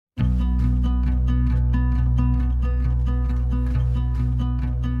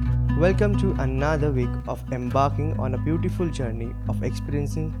Welcome to another week of embarking on a beautiful journey of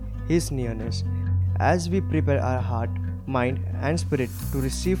experiencing His nearness. As we prepare our heart, mind, and spirit to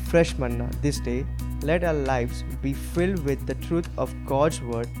receive fresh manna this day, let our lives be filled with the truth of God's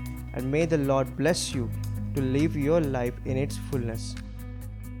Word, and may the Lord bless you to live your life in its fullness.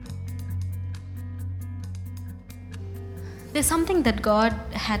 There's something that God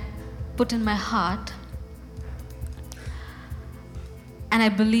had put in my heart, and I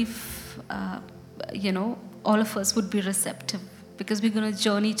believe, all of us would be receptive because we're going to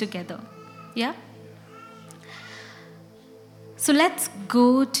journey together. Yeah? So let's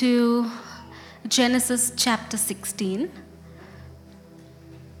go to Genesis chapter 16.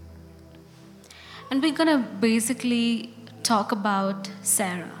 And we're going to basically talk about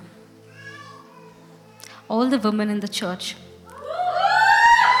Sarah. All the women in the church.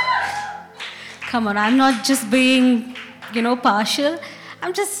 Come on, I'm not just being, partial.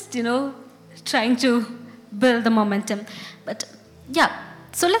 I'm just, trying to build the momentum. But yeah,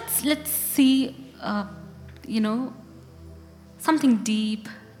 so let's see, something deep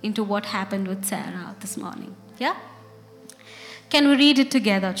into what happened with Sarah this morning. Yeah? Can we read it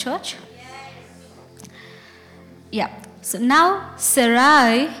together, church? Yes. Yeah. So now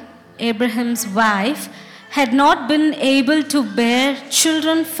Sarai, Abraham's wife, had not been able to bear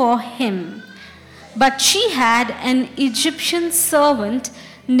children for him, but she had an Egyptian servant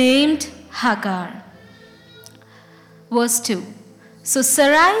named Hagar. Verse 2. So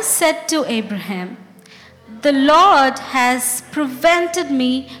Sarai said to Abraham, "The Lord has prevented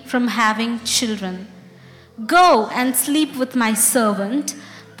me from having children. Go and sleep with my servant.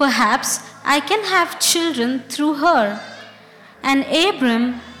 Perhaps I can have children through her." And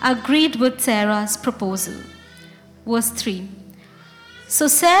Abram agreed with Sarah's proposal. Verse 3. So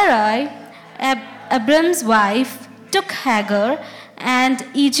Sarai, Abram's wife, took Hagar and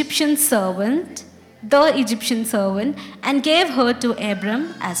the Egyptian servant, and gave her to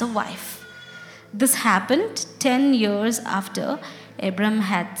Abram as a wife. This happened 10 years after Abram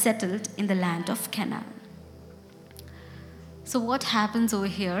had settled in the land of Canaan. So what happens over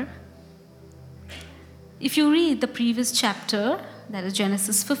here? If you read the previous chapter, that is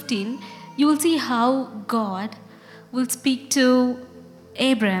Genesis 15, you will see how God will speak to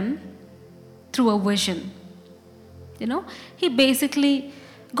Abram through a vision.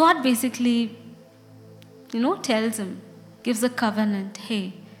 God basically, tells him, gives a covenant,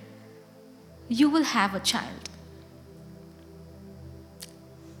 hey, you will have a child.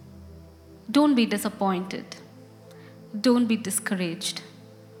 Don't be disappointed. Don't be discouraged.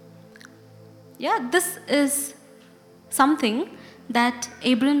 Yeah, this is something that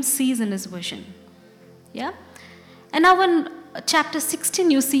Abram sees in his vision. Yeah? And now in chapter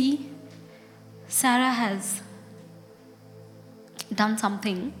 16, you see Sarah has done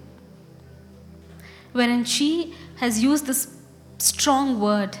something wherein she has used this strong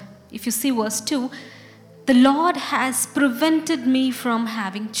word. If you see verse 2, "The Lord has prevented me from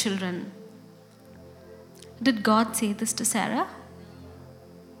having children." Did God say this to Sarah?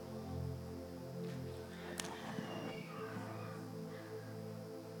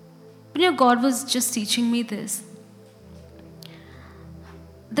 God was just teaching me this.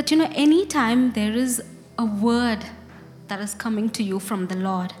 That, anytime there is a word that is coming to you from the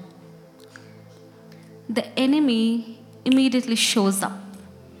Lord, the enemy immediately shows up.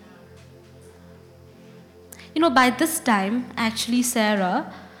 By this time, actually,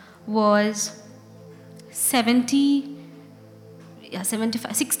 Sarah was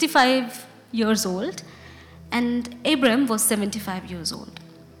 65 years old, and Abram was 75 years old.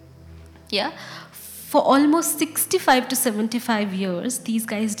 Yeah? For almost 65 to 75 years, these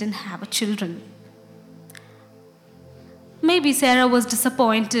guys didn't have children. Maybe Sarah was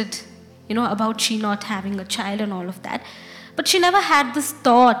disappointed, about she not having a child and all of that. But she never had this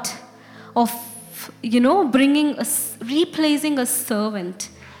thought of, replacing a servant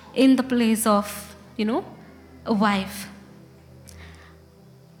in the place of, a wife.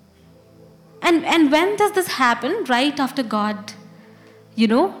 And when does this happen? Right after God,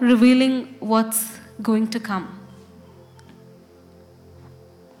 revealing what's going to come.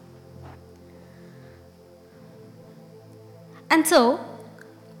 And so,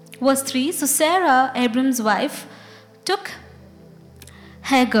 verse 3, so Sarah, Abram's wife, took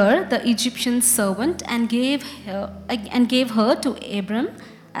Hagar, the Egyptian servant, and gave her to Abram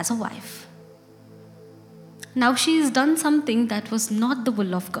as a wife. Now she has done something that was not the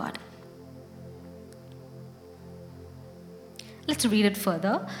will of God. Let's read it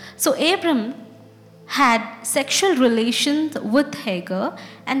further. So Abram had sexual relations with Hagar,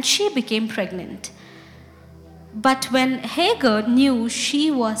 and she became pregnant. But when Hagar knew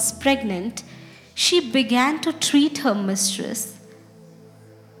she was pregnant, she began to treat her mistress,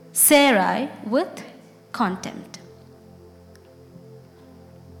 Sarai, with contempt.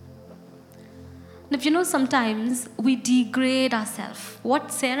 Now, sometimes we degrade ourselves.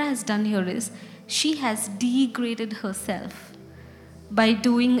 What Sarah has done here is she has degraded herself by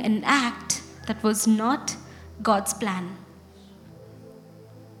doing an act that was not God's plan.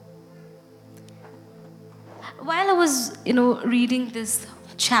 While I was, reading this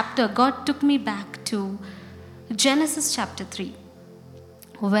chapter, God took me back to Genesis chapter 3,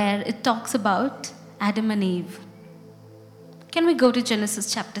 where it talks about Adam and Eve. Can we go to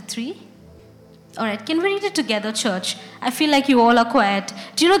Genesis chapter 3? All right, can we read it together, church? I feel like you all are quiet.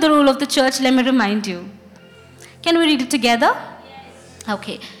 Do you know the rule of the church? Let me remind you. Can we read it together? Yes.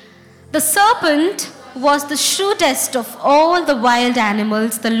 Okay. The serpent was the shrewdest of all the wild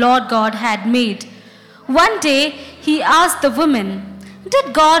animals the Lord God had made. One day, he asked the woman,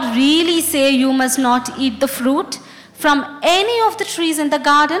 "Did God really say you must not eat the fruit from any of the trees in the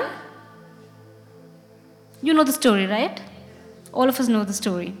garden?" You know the story, right? All of us know the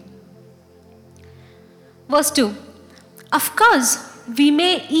story. Verse 2. "Of course, we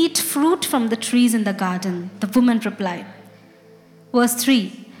may eat fruit from the trees in the garden," the woman replied. Verse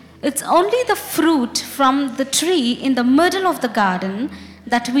 3. "It's only the fruit from the tree in the middle of the garden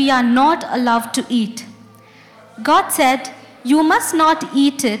that we are not allowed to eat. God said, 'You must not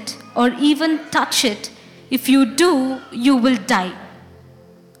eat it or even touch it. If you do, you will die.'"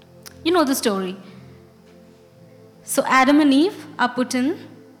 You know the story. So Adam and Eve are put in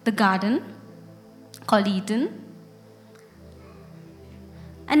the garden called Eden.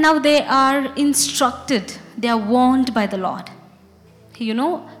 And now they are instructed, they are warned by the Lord.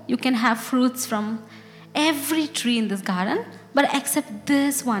 You can have fruits from every tree in this garden, but except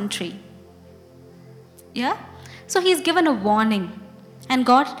this one tree. Yeah? So he's given a warning. And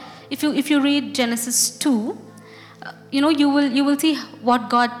God, if you read Genesis 2, you will see what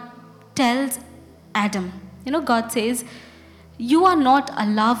God tells Adam. God says, "You are not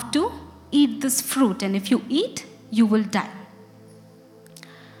allowed to eat this fruit, and if you eat, you will die."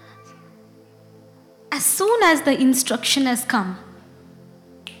 As soon as the instruction has come,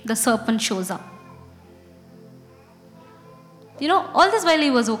 the serpent shows up. All this while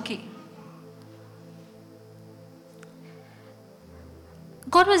he was okay.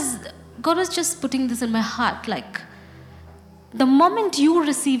 God was just putting this in my heart, like, the moment you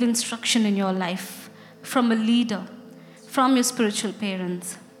receive instruction in your life from a leader, from your spiritual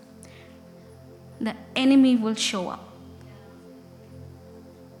parents, the enemy will show up.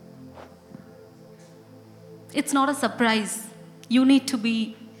 It's not a surprise. You need to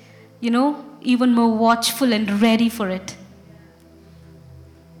be, even more watchful and ready for it.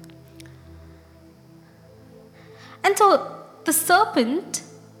 And so the serpent,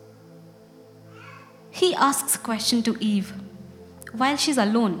 he asks a question to Eve while she's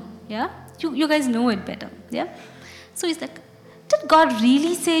alone. Yeah? You guys know it better. Yeah? So he's like, "Did God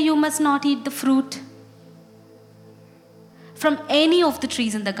really say you must not eat the fruit from any of the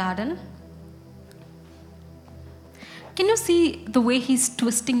trees in the garden?" Can you see the way he's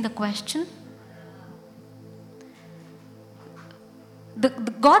twisting the question?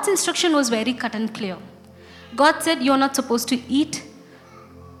 God's instruction was very cut and clear. God said you're not supposed to eat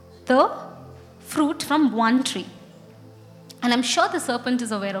the fruit from one tree. And I'm sure the serpent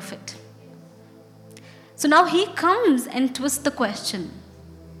is aware of it. So now he comes and twists the question,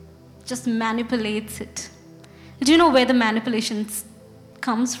 just manipulates it. Do you know where the manipulation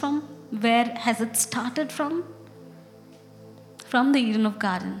comes from? Where has it started from? From the Eden of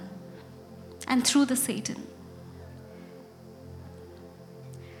Garden and through the Satan.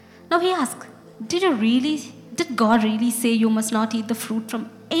 Now he asks, did God really say you must not eat the fruit from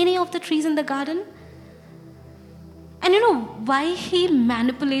any of the trees in the garden? And you know why he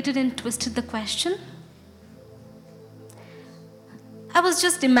manipulated and twisted the question? I was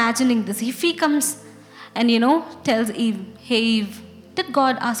just imagining this. If he comes and, tells Eve, "Hey Eve, did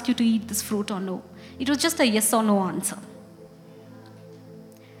God ask you to eat this fruit or no?" It was just a yes or no answer.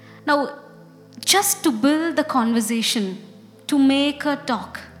 Now, just to build the conversation, to make her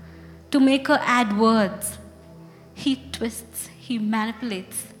talk, to make her add words, he twists, he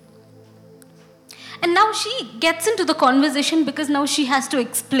manipulates. And now she gets into the conversation because now she has to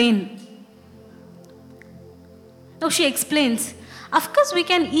explain. Now she explains, of course we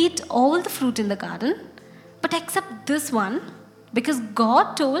can eat all the fruit in the garden, but except this one, because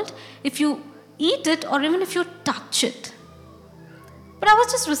God told if you eat it or even if you touch it. But I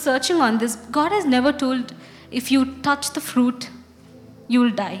was just researching on this. God has never told if you touch the fruit, you will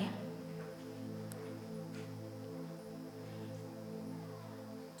die.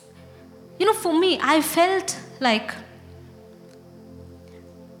 for me, I felt like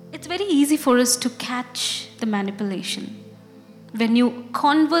it's very easy for us to catch the manipulation. When you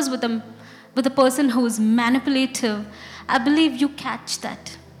converse with a person who is manipulative, I believe you catch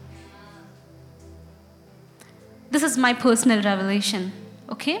that. This is my personal revelation,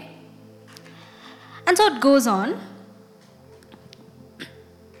 okay? And so it goes on.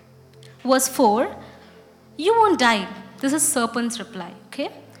 Verse 4, you won't die. This is serpent's reply, okay?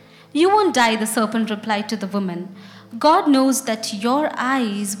 You won't die, the serpent replied to the woman. God knows that your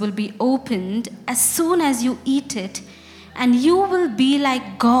eyes will be opened as soon as you eat it, and you will be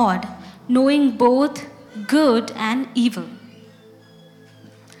like God, knowing both good and evil.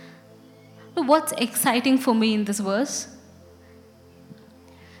 What's exciting for me in this verse?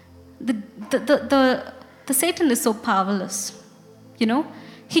 The Satan is so powerless. You know,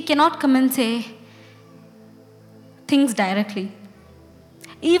 he cannot come and say things directly.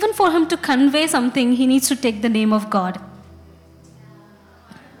 Even for him to convey something, he needs to take the name of God.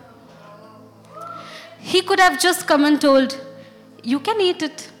 He could have just come and told, you can eat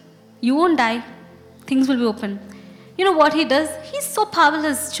it, you won't die, things will be open. You know what he does? He's so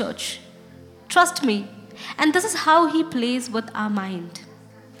powerless, church. Trust me. And this is how he plays with our mind.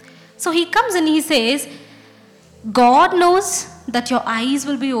 So he comes and he says, God knows that your eyes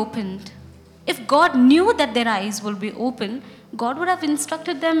will be opened. If God knew that their eyes will be open, God would have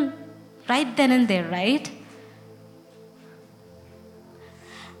instructed them right then and there, right?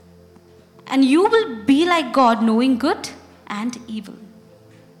 And you will be like God, knowing good and evil.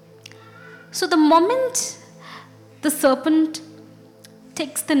 So the moment the serpent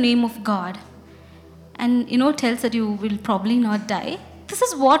takes the name of God and tells that you will probably not die, this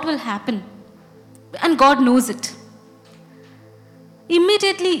is what will happen. And God knows it.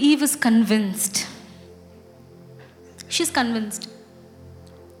 Immediately Eve is convinced. She's convinced.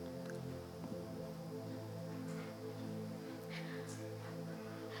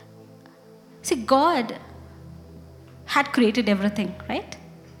 See, God had created everything, right?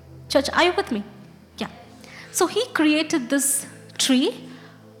 Church, are you with me? Yeah. So he created this tree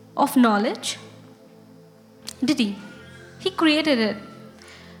of knowledge. Did he? He created it.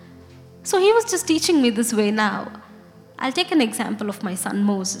 So he was just teaching me this way now. I'll take an example of my son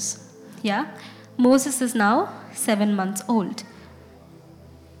Moses. Yeah? Moses is now 7 months old.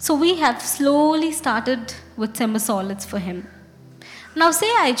 So we have slowly started with semi-solids for him. Now say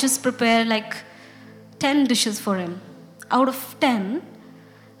I just prepare like 10 dishes for him. Out of 10,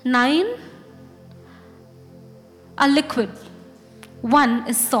 9 are liquid. 1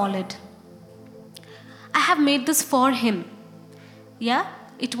 is solid. I have made this for him. Yeah?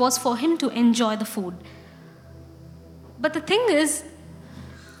 It was for him to enjoy the food. But the thing is,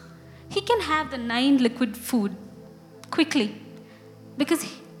 he can have the 9 liquid food quickly because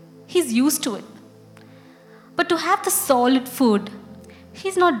he's used to it. But to have the solid food,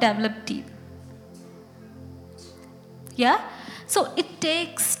 he's not developed teeth. Yeah? So it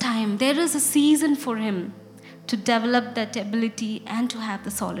takes time. There is a season for him to develop that ability and to have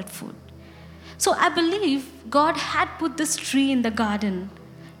the solid food. So I believe God had put this tree in the garden,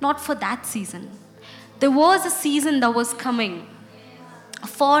 not for that season. There was a season that was coming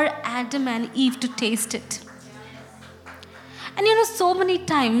for Adam and Eve to taste it. And so many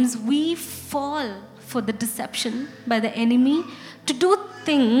times we fall for the deception by the enemy to do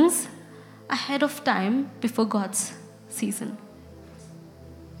things ahead of time before God's season.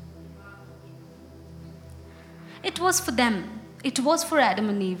 It was for them. It was for Adam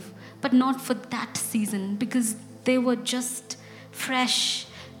and Eve, but not for that season because they were just fresh,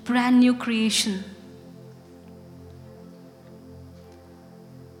 brand new creation.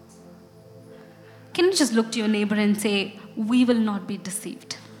 Can you just look to your neighbor and say, we will not be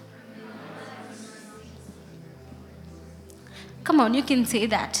deceived? Come on, you can say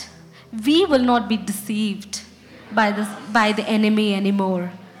that. We will not be deceived by the enemy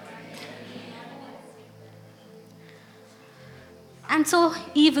anymore. And so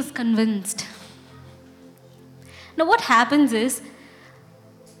Eve is convinced. Now what happens is,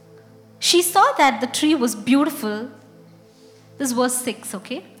 she saw that the tree was beautiful. This is verse 6,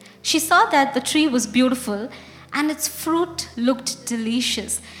 okay? She saw that the tree was beautiful and its fruit looked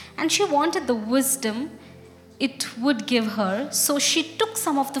delicious. And she wanted the wisdom it would give her. So she took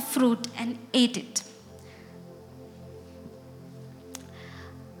some of the fruit and ate it.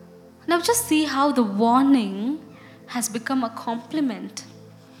 Now just see how the warning has become a compliment.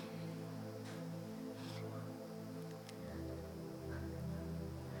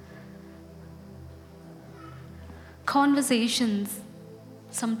 Conversations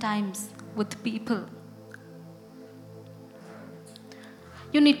sometimes with people.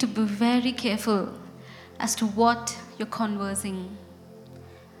 you need to be very careful as to what you're conversing.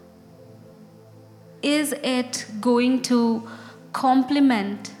 Is it going to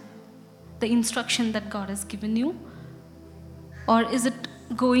complement the instruction that God has given you? Or is it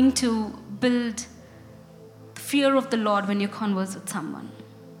going to build the fear of the Lord when you converse with someone?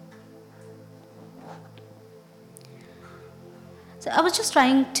 So I was just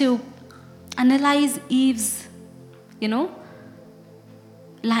trying to analyze Eve's,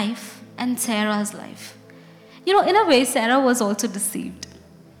 life and Sarah's life. In a way, Sarah was also deceived.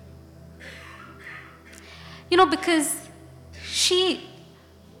 Because she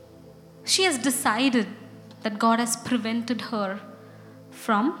has decided that God has prevented her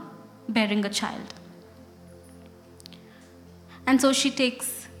from bearing a child. And so she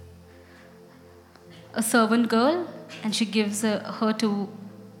takes a servant girl and she gives her to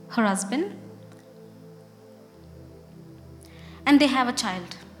her husband. And they have a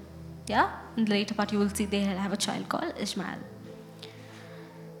child. Yeah? In the later part you will see they have a child called Ishmael.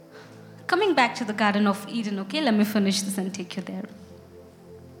 Coming back to the Garden of Eden, okay? Let me finish this and take you there.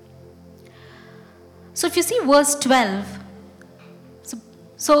 So if you see verse 12,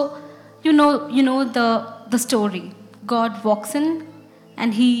 so you know the story. God walks in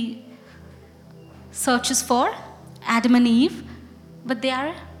and he searches for Adam and Eve, but they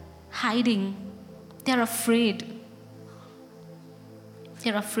are hiding. They are afraid.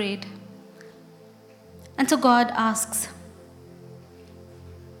 They're afraid. And so God asks,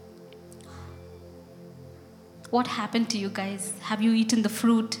 what happened to you guys? Have you eaten the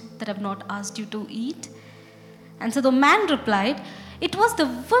fruit that I've not asked you to eat? And so the man replied, it was the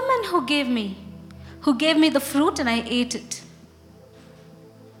woman who gave me the fruit and I ate it.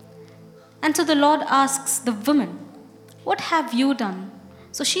 And so the Lord asks the woman, what have you done?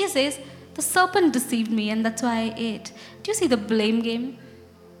 So she says, the serpent deceived me and that's why I ate. Do you see the blame game?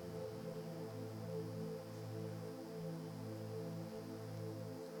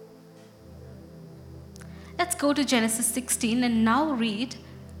 Let's go to Genesis 16 and now read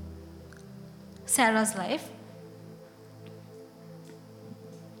Sarah's life.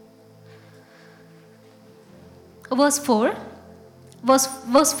 Verse 4,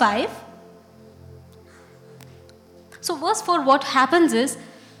 verse 5. So verse 4, what happens is,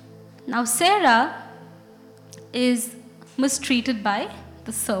 now Sarah is mistreated by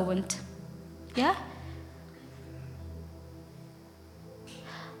the servant. Yeah?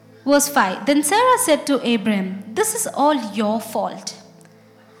 Verse 5, then Sarah said to Abraham, this is all your fault.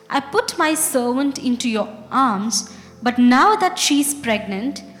 I put my servant into your arms, but now that she's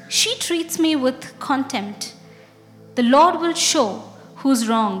pregnant, she treats me with contempt. The Lord will show who's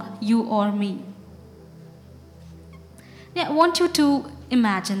wrong, you or me. Yeah, I want you to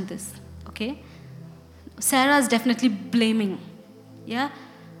imagine this, okay? Sarah is definitely blaming, yeah?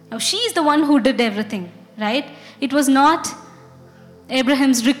 Now she is the one who did everything, right? It was not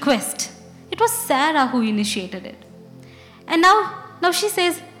Abraham's request. It was Sarah who initiated it. And now she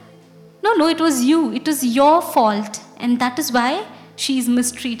says, no, it was you. It was your fault. And that is why she is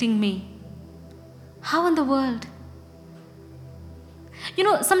mistreating me. How in the world?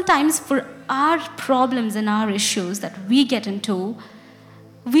 Sometimes for our problems and our issues that we get into,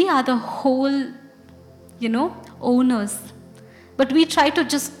 we are the whole, owners. But we try to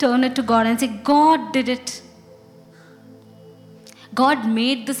just turn it to God and say, God did it. God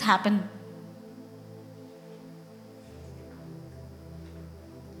made this happen.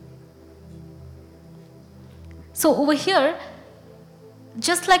 So over here,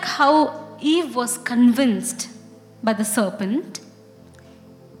 just like how Eve was convinced by the serpent,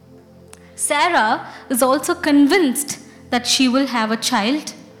 Sarah is also convinced that she will have a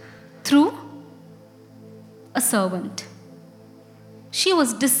child through a servant. She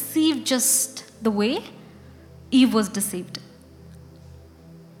was deceived just the way Eve was deceived.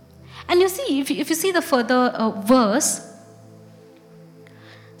 And you see, if you see the further verse,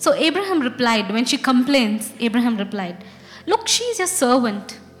 so Abraham replied, when she complains, Abraham replied, look, she is your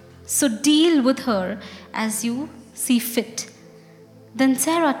servant, so deal with her as you see fit. Then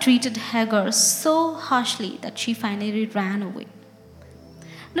Sarah treated Hagar so harshly that she finally ran away.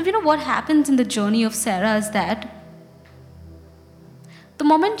 Now, what happens in the journey of Sarah is that the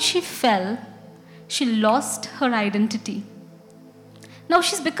moment she fell, she lost her identity. Now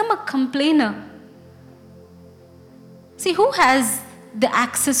she's become a complainer. See, who has the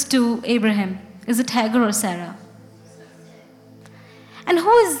access to Abraham? Is it Hagar or Sarah? And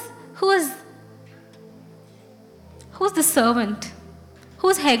who's the servant?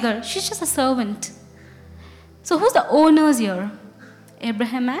 Who's Hagar? She's just a servant. So who's the owners here?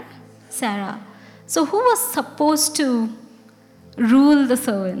 Abraham and Sarah. So who was supposed to rule the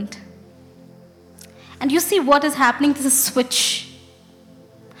servant. And you see what is happening? There's a switch.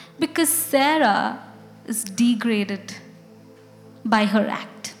 Because Sarah is degraded by her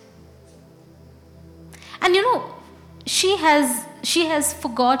act. And you know, she has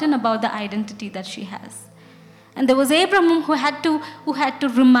forgotten about the identity that she has. And there was Abraham who had to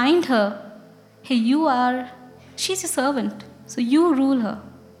remind her, hey, she's your servant, so you rule her.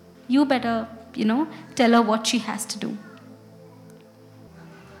 You better, tell her what she has to do.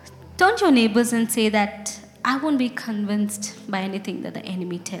 Turn to your neighbors and say that I won't be convinced by anything that the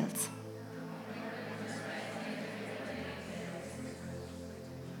enemy tells.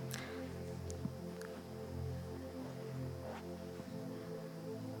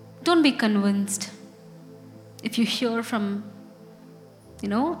 Don't be convinced if you hear from,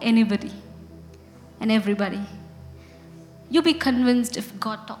 anybody and everybody. You be convinced if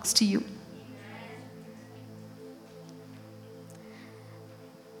God talks to you.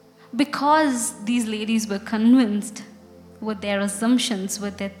 Because these ladies were convinced with their assumptions,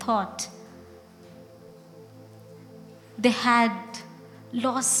 with their thought, they had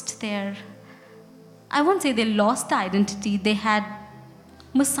lost I won't say they lost the identity, they had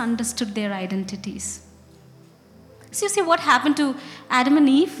misunderstood their identities. So you see what happened to Adam and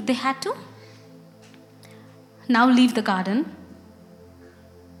Eve? They had to now leave the garden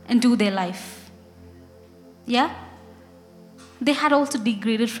and do their life. Yeah? They had also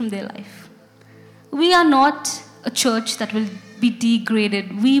degraded from their life. We are not a church that will be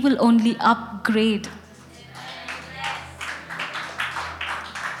degraded. We will only upgrade.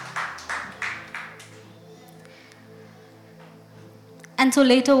 And so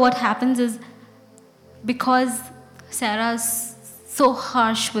later what happens is, because Sarah's so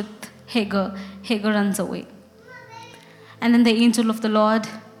harsh with Hagar runs away. And then the angel of the Lord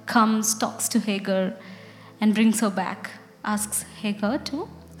comes, talks to Hagar, and brings her back, asks Hagar to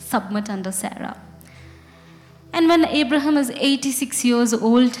submit under Sarah. And when Abraham is 86 years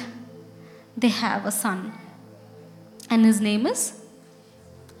old, they have a son. And his name is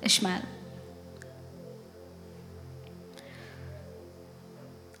Ishmael.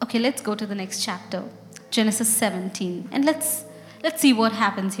 Okay, let's go to the next chapter, Genesis 17. And let's see what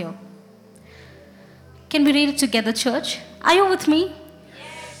happens here. Can we read it together, church? Are you with me?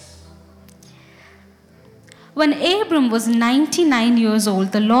 Yes. When Abram was 99 years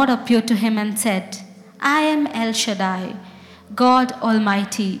old, the Lord appeared to him and said, I am El Shaddai, God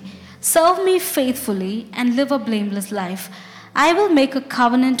Almighty. Serve me faithfully and live a blameless life. I will make a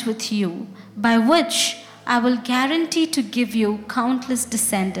covenant with you, by which I will guarantee to give you countless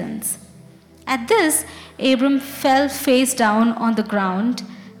descendants. At this, Abram fell face down on the ground.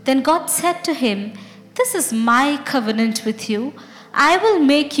 Then God said to him, This is my covenant with you. I will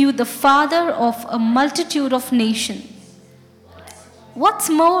make you the father of a multitude of nations. What's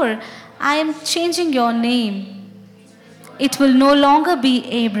more, I am changing your name. It will no longer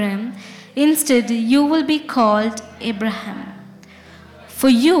be Abram. Instead, you will be called Abraham. For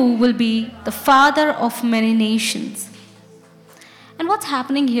you will be the father of many nations. And what's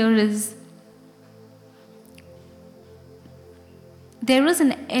happening here is, there is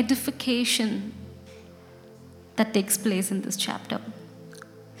an edification that takes place in this chapter.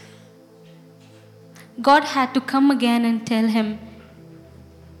 God had to come again and tell him,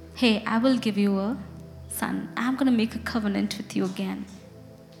 hey, I will give you a son. I'm going to make a covenant with you again.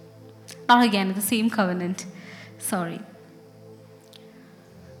 Not again, the same covenant. Sorry.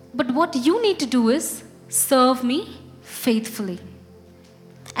 But what you need to do is serve me faithfully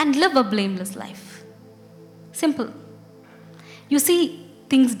and live a blameless life. Simple. You see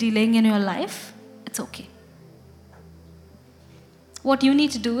things delaying in your life, it's okay. What you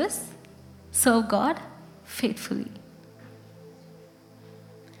need to do is serve God faithfully.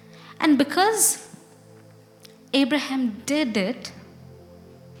 And because Abraham did it,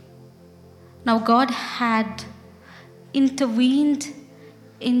 now God had intervened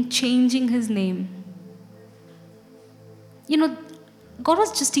in changing his name. God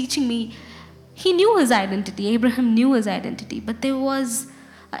was just teaching me, he knew his identity, Abraham knew his identity, but there was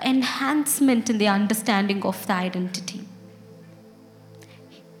an enhancement in the understanding of the identity.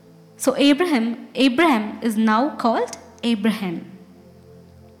 So Abraham is now called Abraham.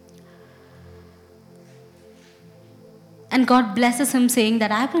 And God blesses him, saying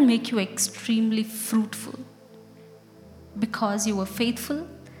that I will make you extremely fruitful because you were faithful,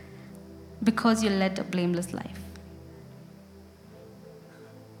 because you led a blameless life.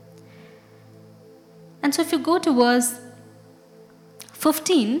 And so if you go to verse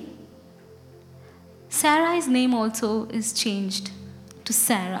 15, Sarai's name also is changed to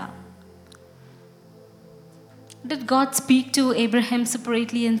Sarah. Did God speak to Abraham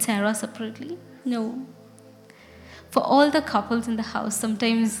separately and Sarah separately? No. For all the couples in the house,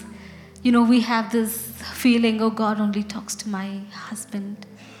 sometimes, we have this feeling, oh, God only talks to my husband.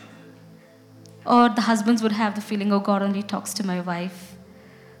 Or the husbands would have the feeling, oh, God only talks to my wife.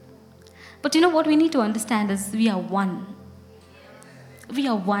 But what we need to understand is we are one. We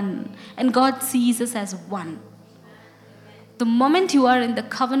are one. And God sees us as one. The moment you are in the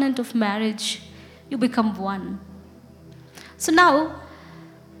covenant of marriage, you become one. So now,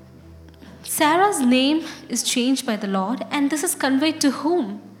 Sarah's name is changed by the Lord, and this is conveyed to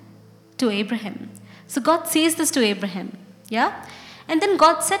whom? To Abraham. So God says this to Abraham, yeah? And then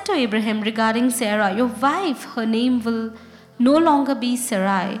God said to Abraham regarding Sarah, your wife, her name will no longer be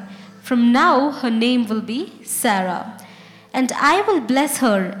Sarai. From now, her name will be Sarah. And I will bless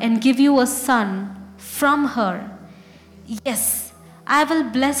her and give you a son from her. Yes, I will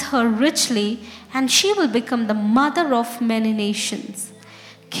bless her richly, and she will become the mother of many nations.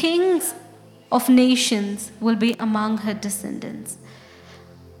 Kings of nations will be among her descendants.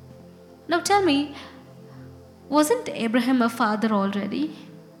 Now tell me, wasn't Abraham a father already?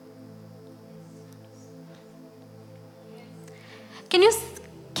 Can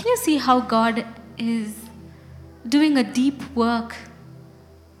you see how God is doing a deep work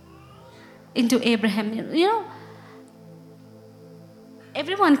into Abraham?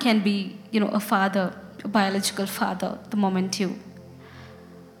 Everyone can be, a father, a biological father, the moment you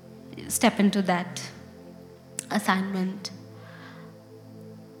step into that assignment.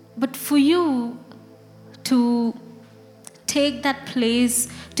 But for you to take that place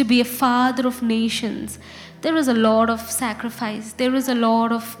to be a father of nations, there is a lot of sacrifice, there is a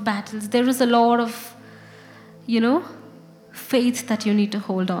lot of battles, there is a lot of, faith that you need to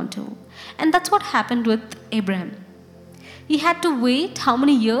hold on to. And that's what happened with Abraham. He had to wait how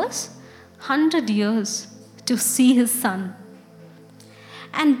many years? 100 years to see his son.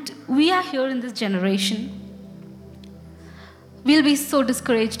 And we are here in this generation. We'll be so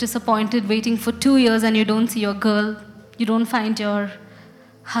discouraged, disappointed, waiting for 2 years and you don't see your girl, you don't find your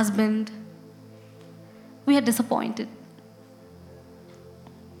husband. We are disappointed.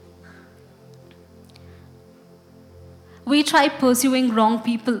 We try pursuing wrong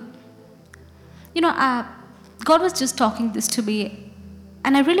people. God was just talking this to me,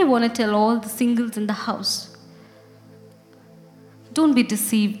 and I really want to tell all the singles in the house, don't be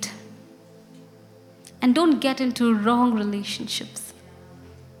deceived. And don't get into wrong relationships.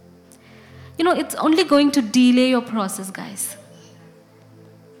 It's only going to delay your process, guys.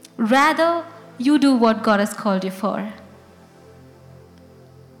 Rather, you do what God has called you for.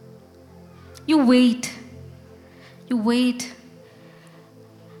 You wait. You wait.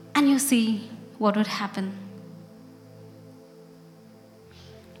 And you see what would happen.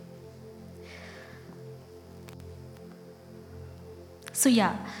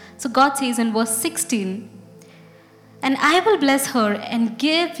 So God says in verse 16, and I will bless her and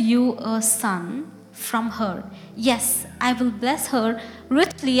give you a son from her. Yes, I will bless her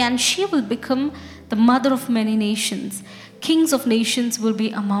richly, and she will become the mother of many nations. Kings of nations will be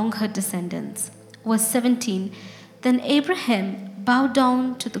among her descendants. Verse 17, then Abraham bowed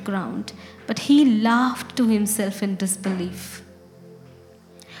down to the ground, but he laughed to himself in disbelief.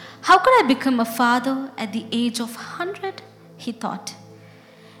 How could I become a father at the age of 100? He thought.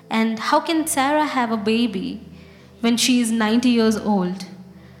 And how can Sarah have a baby when she is 90 years old?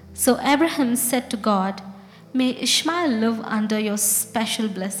 So Abraham said to God, may Ishmael live under your special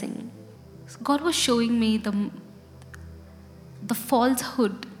blessing. So God was showing me the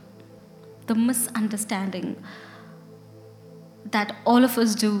falsehood, the misunderstanding that all of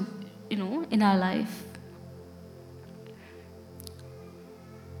us do, in our life.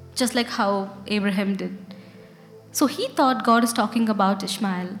 Just like how Abraham did. So he thought God is talking about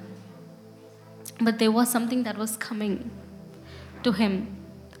Ishmael. But there was something that was coming to him.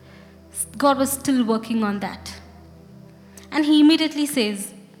 God was still working on that. And he immediately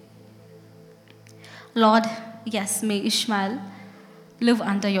says, Lord, yes, may Ishmael live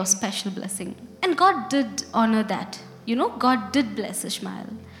under your special blessing. And God did honor that. God did bless Ishmael.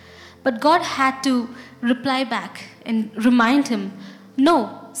 But God had to reply back and remind him,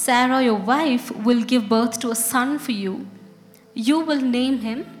 no, Sarah, your wife, will give birth to a son for you. You will name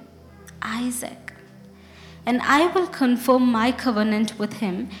him Isaac. And I will confirm my covenant with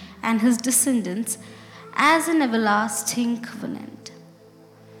him and his descendants as an everlasting covenant.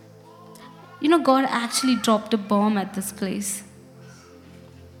 God actually dropped a bomb at this place.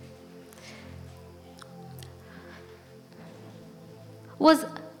 Was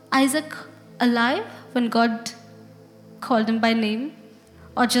Isaac alive when God called him by name?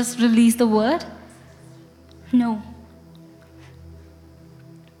 Or just released the word? No.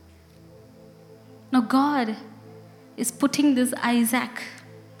 Now God is putting this Isaac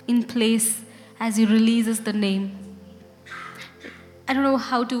in place as he releases the name. I don't know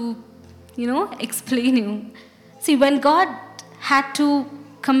how to, explain you. See, when God had to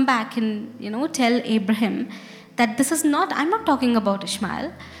come back and, tell Abraham that this is not, I'm not talking about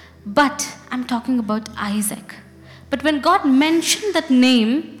Ishmael, but I'm talking about Isaac. But when God mentioned that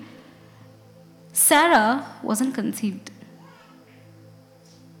name, Sarah wasn't conceived.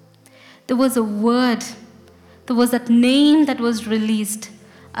 There was a word, there was that name that was released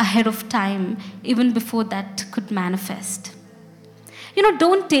ahead of time, even before that could manifest.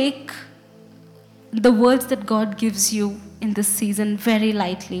 Don't take the words that God gives you in this season very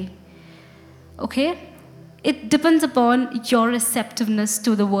lightly. Okay? It depends upon your receptiveness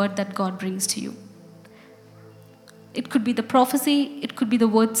to the word that God brings to you. It could be the prophecy, it could be the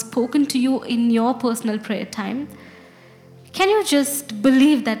word spoken to you in your personal prayer time. Can you just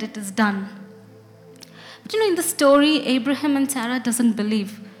believe that it is done? But in the story, Abraham and Sarah doesn't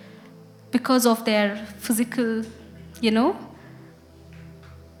believe because of their physical,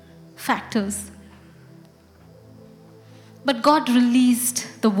 factors. But God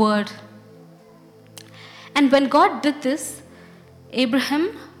released the word. And when God did this,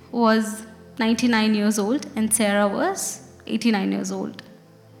 Abraham was 99 years old and Sarah was 89 years old.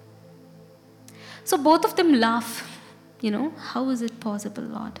 So both of them laugh, how is it possible,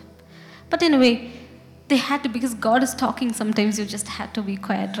 Lord? But anyway, they had to, because God is talking, sometimes you just had to be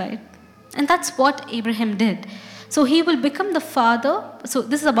quiet, right? And that's what Abraham did. So he will become the father. So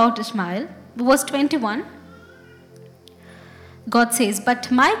this is about Ishmael. Verse 21. God says, "But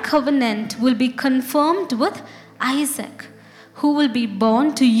my covenant will be confirmed with Isaac, who will be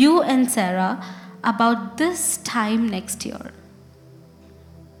born to you and Sarah about this time next year."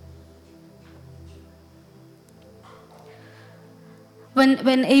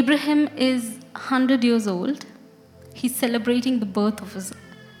 When Abraham is 100 years old, he's celebrating the birth of his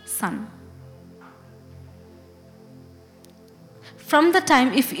son. From the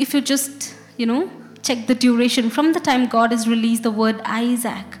time, if you just, check the duration, from the time God has released the word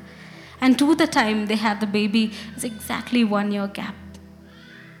Isaac and to the time they have the baby, is exactly 1 year gap.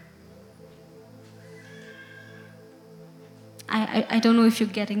 I don't know if you're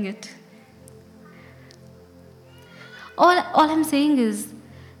getting it. All I'm saying is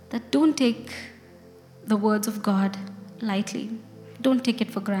that don't take the words of God lightly. Don't take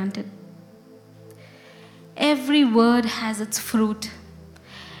it for granted. Every word has its fruit.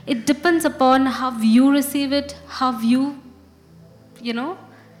 It depends upon how you receive it, how you,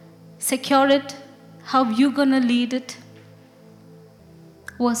 secure it, how you're going to lead it.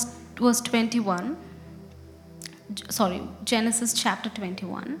 Verse 21. Genesis chapter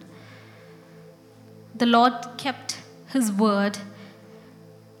 21. The Lord kept his word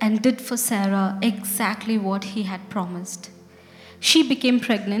and did for Sarah exactly what he had promised. She became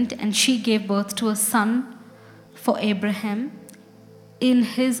pregnant and she gave birth to a son for Abraham in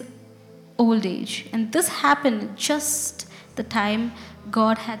his old age. And this happened just the time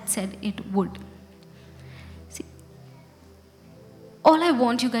God had said it would. See, all I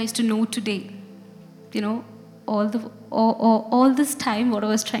want you guys to know today, all this time, what I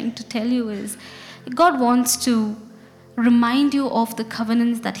was trying to tell you is, God wants to remind you of the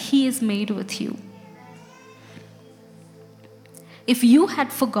covenants that he has made with you. If you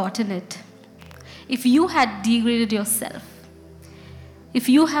had forgotten it, if you had degraded yourself, if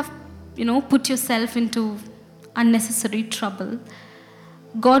you have, put yourself into unnecessary trouble,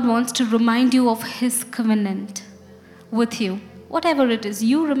 God wants to remind you of his covenant with you. Whatever it is,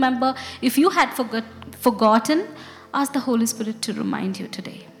 you remember. If you had forgotten, ask the Holy Spirit to remind you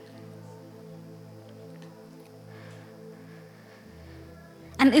today.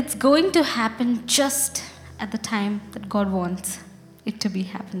 And it's going to happen just at the time that God wants it to be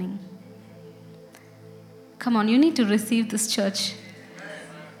happening. Come on, you need to receive this, church.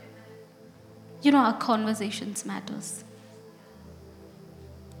 Our conversations matters.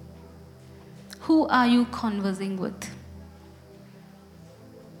 Who are you conversing with?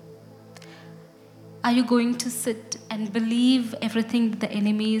 Are you going to sit and believe everything that the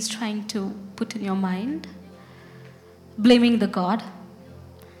enemy is trying to put in your mind? Blaming the God?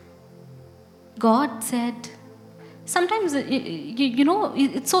 God said, sometimes,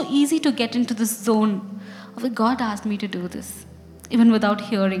 it's so easy to get into this zone of, God asked me to do this, even without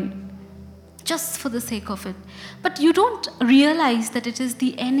hearing, just for the sake of it. But you don't realize that it is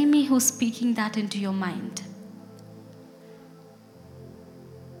the enemy who's speaking that into your mind.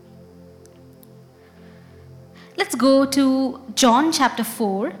 Let's go to John chapter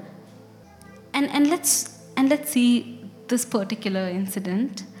 4 and let's And let's see this particular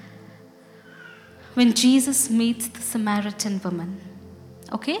incident when Jesus meets the Samaritan woman.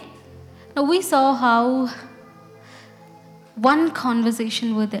 Okay? Now we saw how one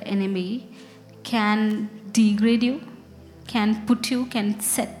conversation with the enemy can degrade you, can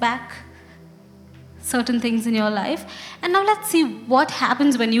set back certain things in your life. And now let's see what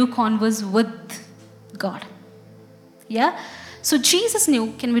happens when you converse with God. Yeah? So Jesus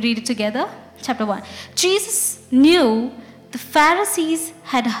knew, can we read it together? Chapter 1. Jesus knew the Pharisees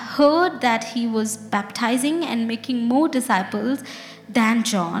had heard that he was baptizing and making more disciples than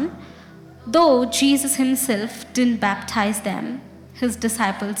John. Though Jesus himself didn't baptize them, his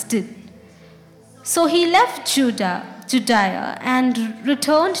disciples did. So he left Judea and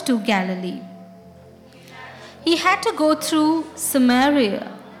returned to Galilee. He had to go through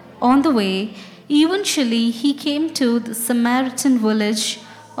Samaria. On the way, eventually he came to the Samaritan village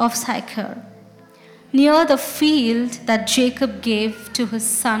of Sychar, near the field that Jacob gave to his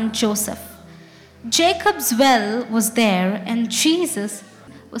son Joseph. Jacob's well was there, and Jesus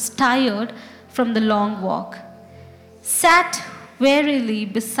was tired from the long walk, sat wearily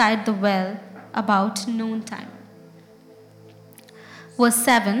beside the well about noontime. Verse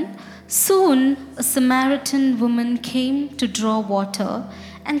 7. Soon a Samaritan woman came to draw water,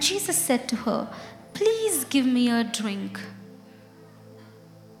 and Jesus said to her, "Please give me a drink."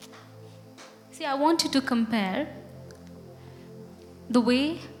 See, I want you to compare the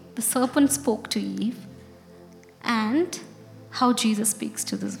way the serpent spoke to Eve and how Jesus speaks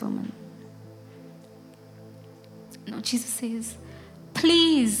to this woman. No, Jesus says,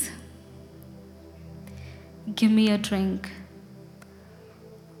 "Please give me a drink."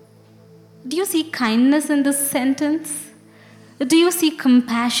 Do you see kindness in this sentence? Do you see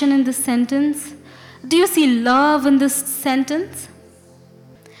compassion in this sentence? Do you see love in this sentence?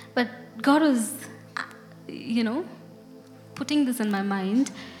 But God was, putting this in my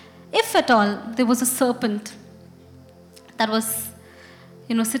mind. If at all there was a serpent that was,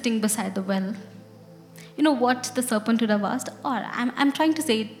 sitting beside the well, you know what the serpent would have asked? Or I'm trying to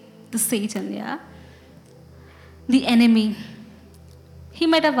say the Satan, yeah? The enemy. He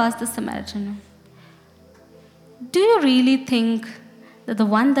might have asked the Samaritan, "Do you really think that the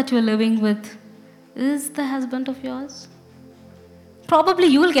one that you're living with is the husband of yours? Probably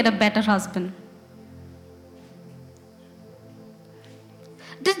you will get a better husband."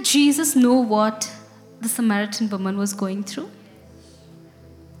 Did Jesus know what the Samaritan woman was going through?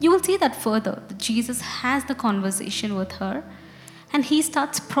 You will see that further. Jesus has the conversation with her, and he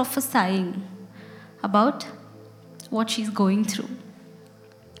starts prophesying about what she's going through.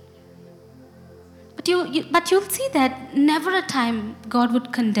 But you'll see that never a time God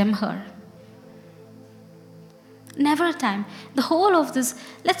would condemn her. Never a time. The whole of this,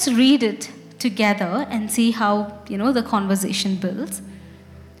 let's read it together and see how, the conversation builds.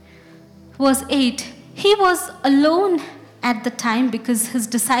 Verse 8, he was alone at the time because his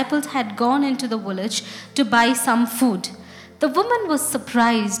disciples had gone into the village to buy some food. The woman was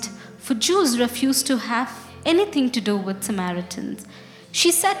surprised, for Jews refused to have anything to do with Samaritans.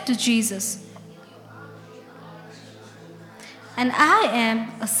 She said to Jesus, "And I am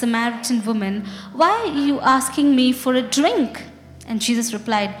a Samaritan woman. Why are you asking me for a drink?" And Jesus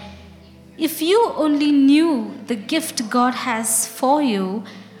replied, "If you only knew the gift God has for you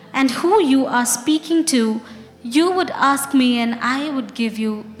and who you are speaking to, you would ask me and I would give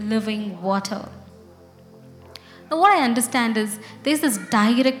you living water." Now what I understand is there's this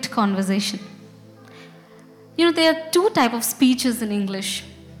direct conversation. There are two types of speeches in English: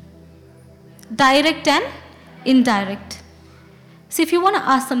 direct and indirect. See, if you want to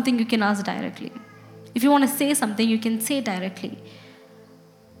ask something, you can ask directly. If you want to say something, you can say directly.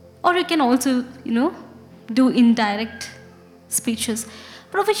 Or you can also, do indirect speeches.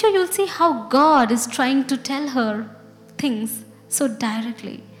 But over here, you'll see how God is trying to tell her things so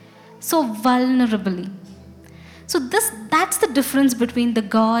directly, so vulnerably. So that's the difference between the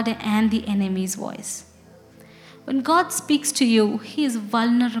God and the enemy's voice. When God speaks to you, he is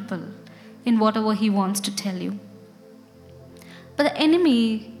vulnerable in whatever he wants to tell you. But the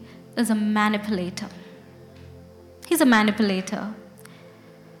enemy is a manipulator. He's a manipulator.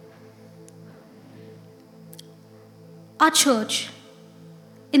 Our church,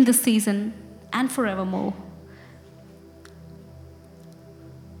 in this season and forevermore,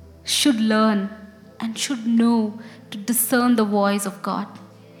 should learn and should know to discern the voice of God.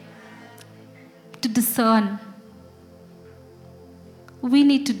 To discern. We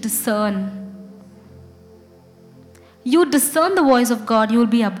need to discern. You discern the voice of God, you will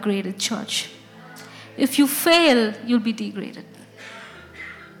be upgraded, church. If you fail, you'll be degraded.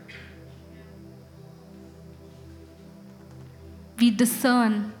 we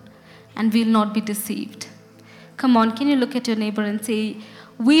discern and we'll not be deceived. Come on, can you look at your neighbor and say,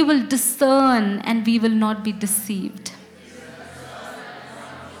 we will discern and we will not be deceived.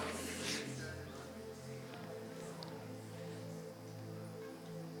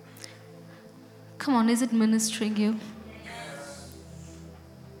 Come on, is it ministering you?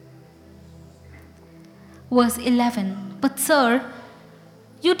 Verse 11, but sir,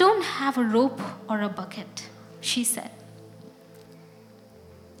 you don't have a rope or a bucket, she said.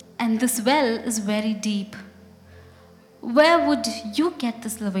 And this well is very deep. Where would you get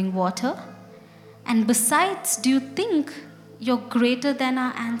this living water? And besides, do you think you're greater than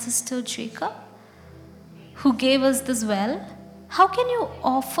our ancestor Jacob, who gave us this well? How can you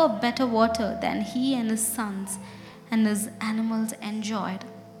offer better water than he and his sons and his animals enjoyed?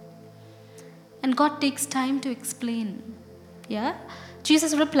 And God takes time to explain. Yeah?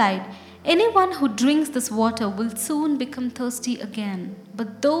 Jesus replied, anyone who drinks this water will soon become thirsty again.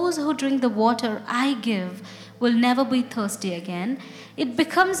 But those who drink the water I give will never be thirsty again. It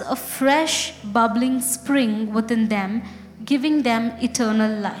becomes a fresh, bubbling spring within them, giving them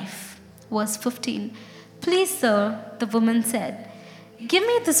eternal life. Verse 15. Please, sir, the woman said, give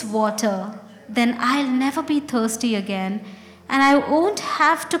me this water, then I'll never be thirsty again, and I won't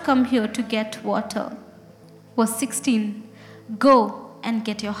have to come here to get water. Verse 16. Go and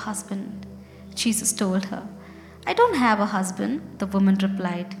get your husband, Jesus told her. I don't have a husband, the woman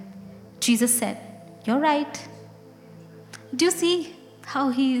replied. Jesus said, you're right. Do you see how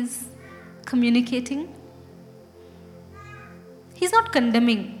he is communicating? He's not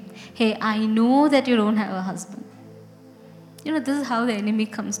condemning. Hey, I know that you don't have a husband. This is how the enemy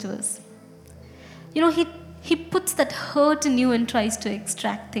comes to us. He puts that hurt in you and tries to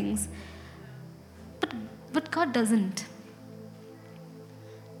extract things. But God doesn't.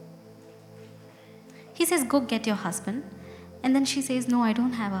 He says, go get your husband. And then she says, no, I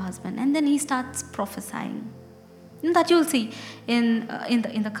don't have a husband. And then he starts prophesying. And that you'll see in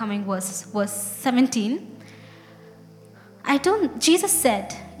the coming verse 17. Jesus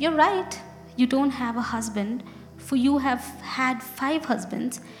said, you're right, you don't have a husband, for you have had 5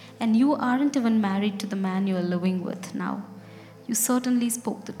 husbands, and you aren't even married to the man you are living with now. You certainly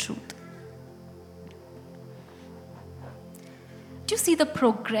spoke the truth. Do you see the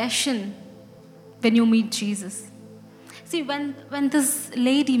progression when you meet Jesus? See, when this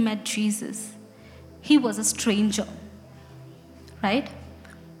lady met Jesus, he was a stranger, right?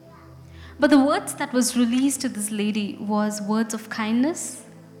 But the words that was released to this lady was words of kindness,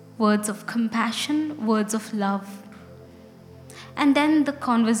 words of compassion, words of love. And then the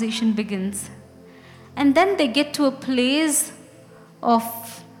conversation begins. And then they get to a place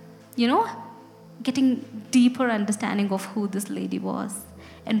of, getting deeper understanding of who this lady was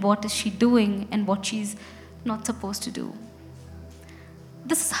and what is she doing and what she's not supposed to do.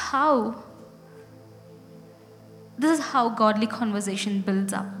 This is how godly conversation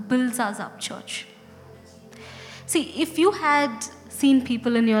builds us up, church. See, if you had seen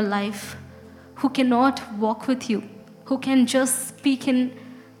people in your life who cannot walk with you, who can just speak and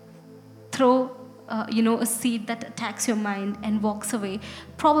throw a seed that attacks your mind and walks away,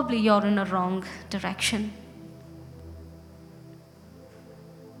 probably you're in a wrong direction.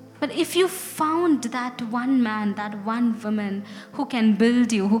 But if you found that one man, that one woman who can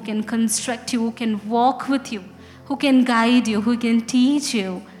build you, who can construct you, who can walk with you, who can guide you, who can teach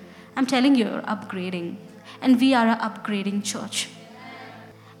you, I'm telling you, you're upgrading. And we are an upgrading church.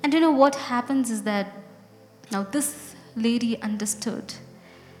 And what happens is that now this lady understood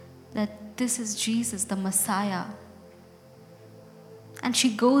that this is Jesus, the Messiah. And she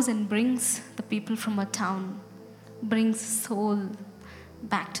goes and brings the people from her town, brings soul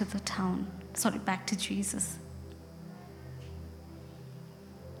back to the town, back to Jesus.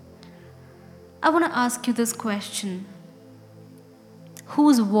 I want to ask you this question.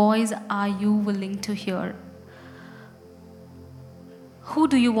 Whose voice are you willing to hear? Who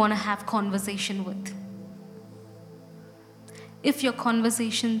do you want to have conversation with? If your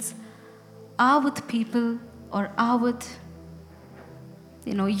conversations are with people or are with,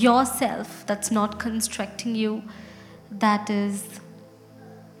 yourself that's not constructing you, that is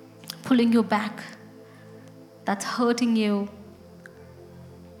pulling you back, that's hurting you,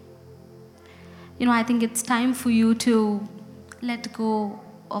 I think it's time for you to let go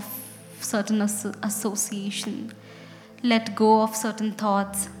of certain association, let go of certain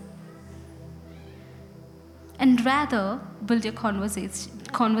thoughts, and rather build your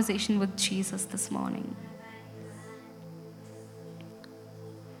conversation with Jesus this morning.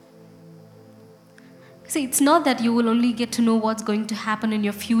 See, it's not that you will only get to know what's going to happen in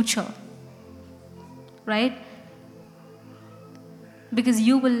your future, right? because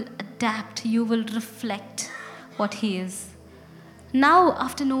you will adapt, you will reflect what He is. Now,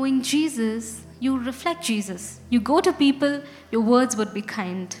 after knowing Jesus, you reflect Jesus. You go to people, your words would be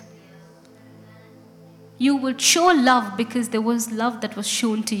kind. You would show love because there was love that was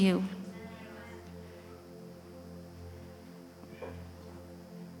shown to you.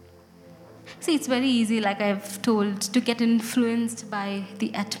 See, it's very easy, like I've told, to get influenced by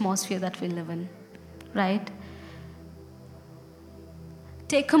the atmosphere that we live in, right?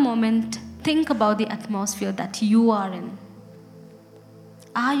 Take a moment, think about the atmosphere that you are in.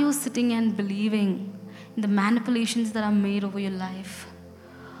 Are you sitting and believing in the manipulations that are made over your life?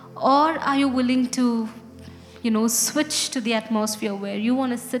 Or are you willing to, switch to the atmosphere where you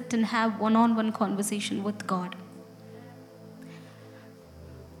want to sit and have one-on-one conversation with God?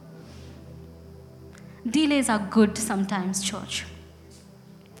 Delays are good sometimes, church.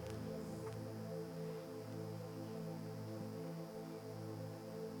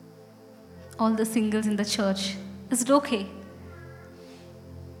 All the singles in the church, is it okay?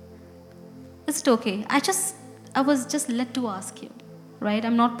 Is it okay? I was just led to ask you, right?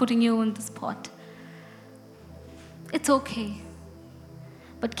 I'm not putting you on the spot. It's okay.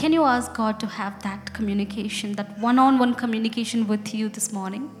 But can you ask God to have that communication, that one-on-one communication with you this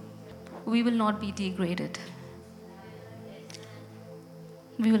morning? We will not be degraded.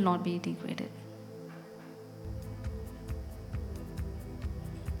 We will not be degraded.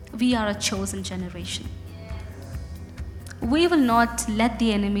 We are a chosen generation. We will not let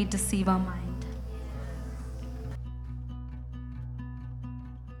the enemy deceive our mind.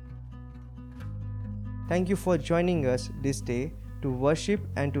 Thank you for joining us this day to worship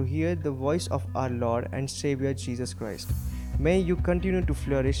and to hear the voice of our Lord and Savior Jesus Christ. May you continue to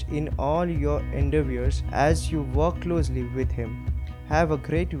flourish in all your endeavors as you work closely with Him. Have a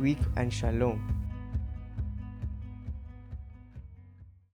great week and shalom.